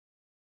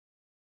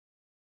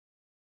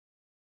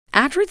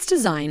After its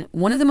design,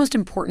 one of the most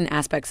important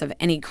aspects of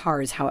any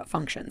car is how it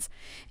functions.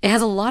 It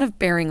has a lot of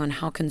bearing on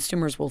how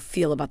consumers will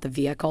feel about the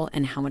vehicle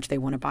and how much they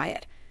want to buy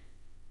it.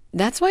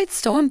 That's why it's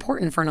so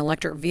important for an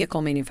electric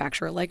vehicle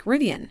manufacturer like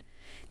Rivian.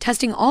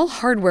 Testing all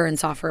hardware and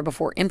software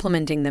before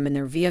implementing them in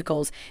their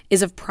vehicles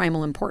is of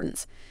primal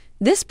importance.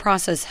 This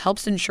process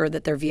helps ensure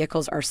that their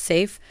vehicles are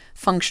safe,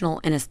 functional,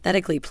 and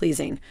aesthetically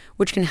pleasing,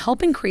 which can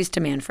help increase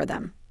demand for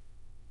them.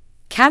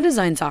 CAD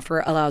design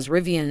software allows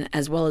Rivian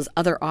as well as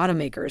other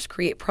automakers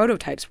create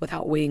prototypes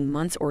without waiting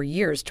months or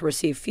years to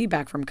receive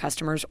feedback from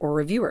customers or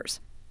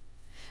reviewers.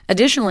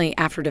 Additionally,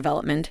 after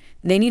development,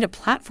 they need a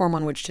platform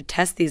on which to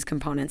test these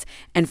components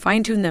and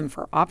fine-tune them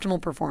for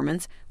optimal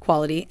performance,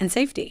 quality, and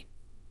safety.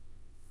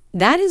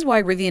 That is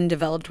why Rivian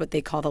developed what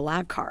they call the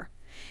lab car.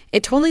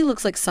 It totally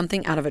looks like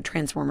something out of a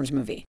Transformers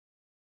movie.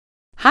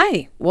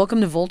 Hi,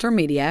 welcome to Volter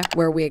Media,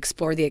 where we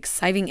explore the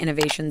exciting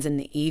innovations in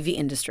the EV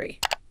industry.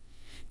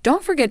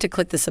 Don't forget to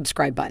click the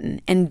subscribe button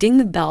and ding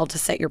the bell to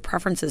set your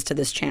preferences to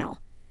this channel.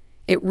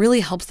 It really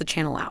helps the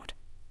channel out.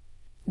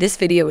 This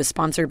video is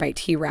sponsored by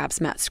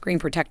TWRAPS matte screen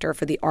protector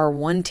for the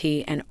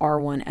R1T and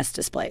R1S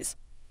displays.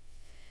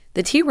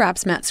 The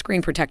TWRAPS matte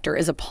screen protector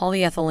is a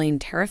polyethylene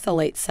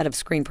terephthalate set of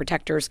screen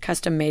protectors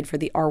custom made for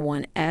the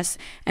R1S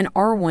and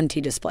R1T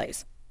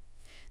displays.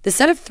 The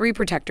set of 3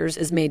 protectors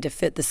is made to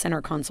fit the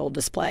center console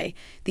display,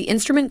 the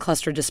instrument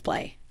cluster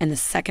display, and the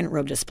second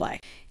row display.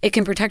 It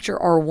can protect your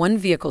R1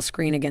 vehicle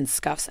screen against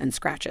scuffs and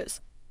scratches.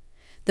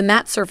 The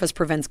matte surface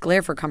prevents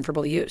glare for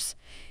comfortable use.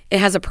 It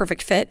has a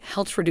perfect fit,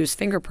 helps reduce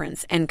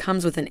fingerprints, and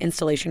comes with an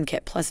installation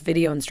kit plus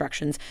video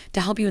instructions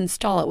to help you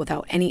install it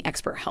without any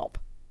expert help.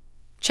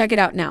 Check it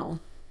out now.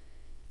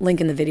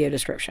 Link in the video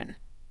description.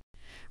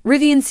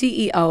 Rivian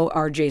CEO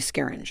RJ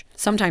Scaringe,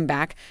 sometime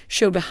back,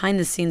 showed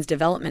behind-the-scenes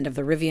development of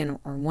the Rivian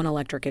or One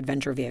electric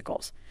adventure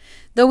vehicles.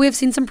 Though we have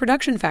seen some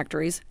production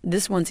factories,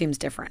 this one seems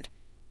different.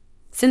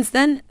 Since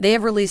then, they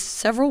have released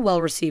several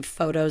well-received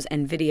photos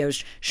and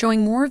videos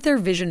showing more of their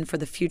vision for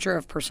the future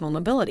of personal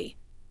mobility.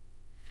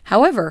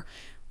 However,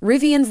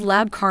 Rivian's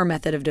lab car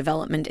method of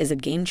development is a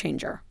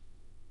game-changer.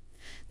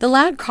 The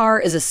lab car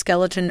is a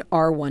skeleten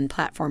R1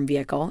 platform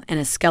vehicle and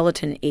a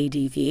skeleten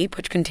ADV,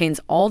 which contains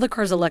all the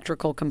car's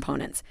electrical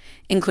components,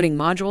 including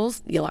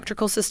modules, the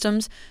electrical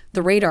systems,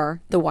 the radar,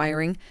 the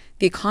wiring,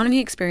 the economy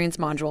experience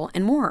module,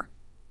 and more.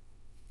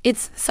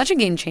 It's such a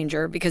game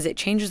changer because it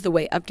changes the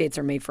way updates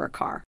are made for a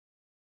car.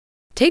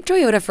 Take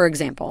Toyota, for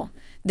example.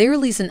 They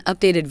release an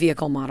updated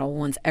vehicle model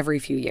once every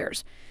few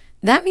years.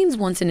 That means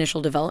once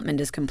initial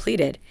development is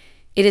completed,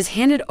 it is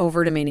handed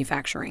over to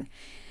manufacturing,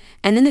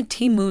 and then the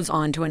team moves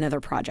on to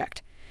another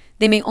project.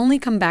 They may only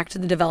come back to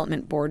the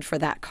development board for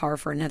that car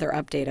for another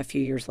update a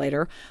few years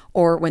later,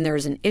 or when there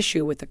is an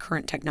issue with the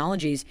current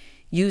technologies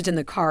used in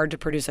the car to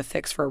produce a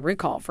fix for a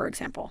recall, for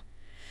example.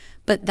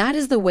 But that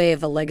is the way of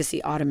the legacy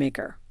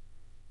automaker.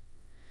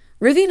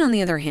 Rivian, on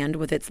the other hand,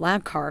 with its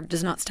lab car,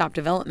 does not stop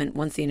development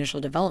once the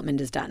initial development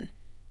is done.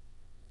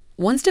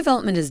 Once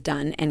development is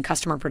done and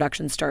customer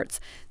production starts,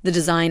 the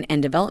design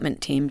and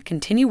development team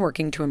continue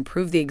working to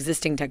improve the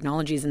existing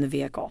technologies in the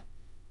vehicle.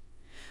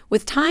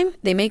 With time,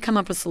 they may come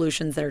up with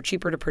solutions that are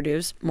cheaper to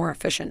produce, more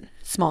efficient,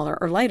 smaller,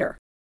 or lighter.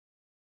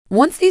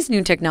 Once these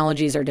new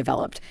technologies are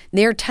developed,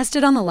 they are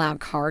tested on the lab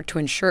car to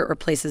ensure it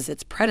replaces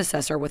its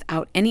predecessor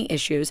without any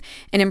issues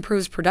and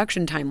improves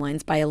production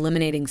timelines by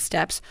eliminating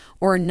steps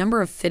or a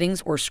number of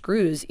fittings or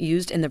screws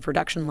used in the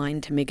production line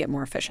to make it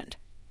more efficient.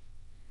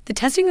 The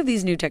testing of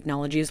these new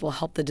technologies will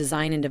help the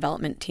design and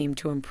development team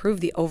to improve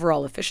the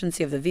overall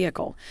efficiency of the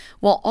vehicle,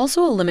 while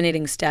also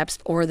eliminating steps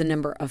or the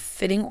number of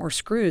fitting or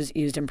screws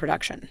used in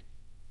production.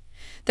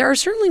 There are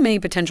certainly many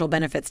potential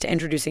benefits to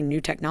introducing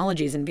new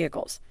technologies in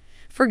vehicles.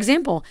 For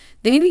example,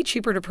 they may be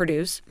cheaper to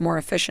produce, more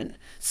efficient,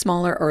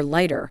 smaller, or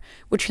lighter,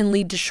 which can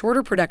lead to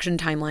shorter production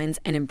timelines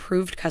and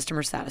improved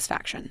customer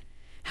satisfaction.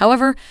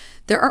 However,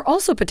 there are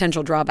also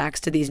potential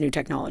drawbacks to these new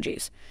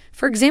technologies.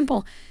 For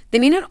example, they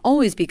may not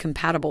always be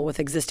compatible with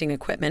existing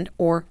equipment,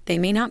 or they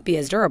may not be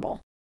as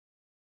durable.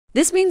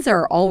 This means there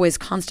are always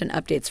constant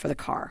updates for the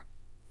car.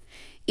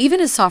 Even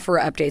as software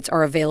updates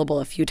are available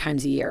a few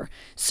times a year,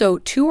 so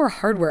too are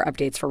hardware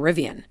updates for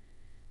Rivian.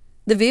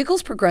 The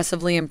vehicles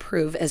progressively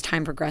improve as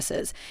time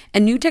progresses,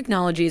 and new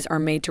technologies are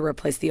made to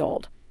replace the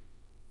old.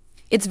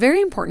 It's very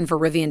important for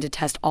Rivian to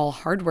test all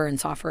hardware and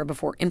software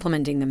before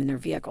implementing them in their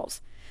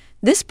vehicles.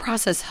 This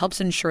process helps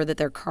ensure that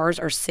their cars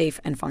are safe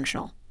and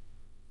functional.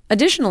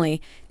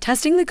 Additionally,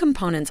 testing the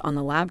components on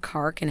the lab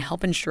car can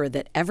help ensure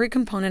that every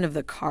component of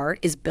the car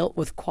is built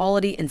with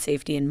quality and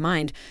safety in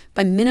mind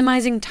by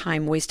minimizing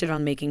time wasted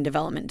on making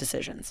development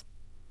decisions.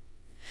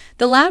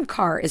 The lab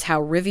car is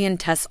how Rivian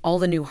tests all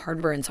the new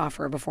hardware and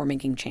software before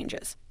making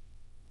changes.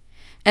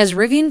 As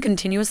Rivian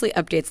continuously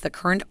updates the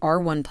current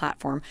R1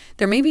 platform,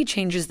 there may be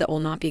changes that will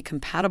not be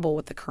compatible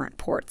with the current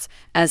ports.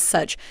 As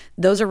such,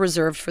 those are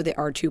reserved for the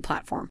R2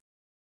 platform.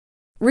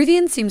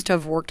 Rivian seems to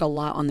have worked a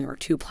lot on the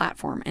R2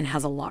 platform and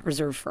has a lot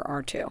reserved for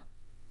R2.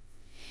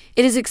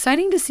 It is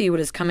exciting to see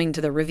what is coming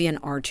to the Rivian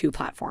R2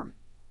 platform.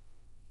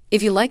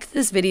 If you liked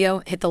this video,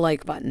 hit the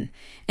like button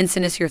and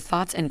send us your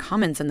thoughts and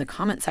comments in the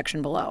comment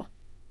section below.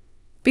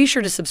 Be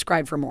sure to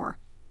subscribe for more.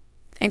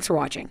 Thanks for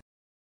watching.